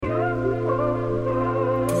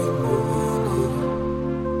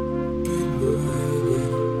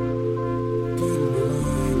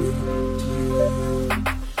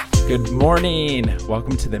Good morning.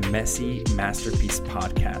 Welcome to the Messy Masterpiece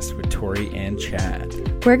Podcast with Tori and Chad.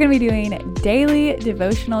 We're going to be doing daily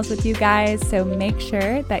devotionals with you guys, so make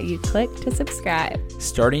sure that you click to subscribe.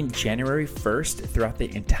 Starting January 1st throughout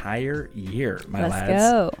the entire year, my Let's lads.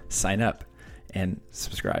 go. Sign up and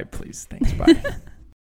subscribe, please. Thanks. Bye.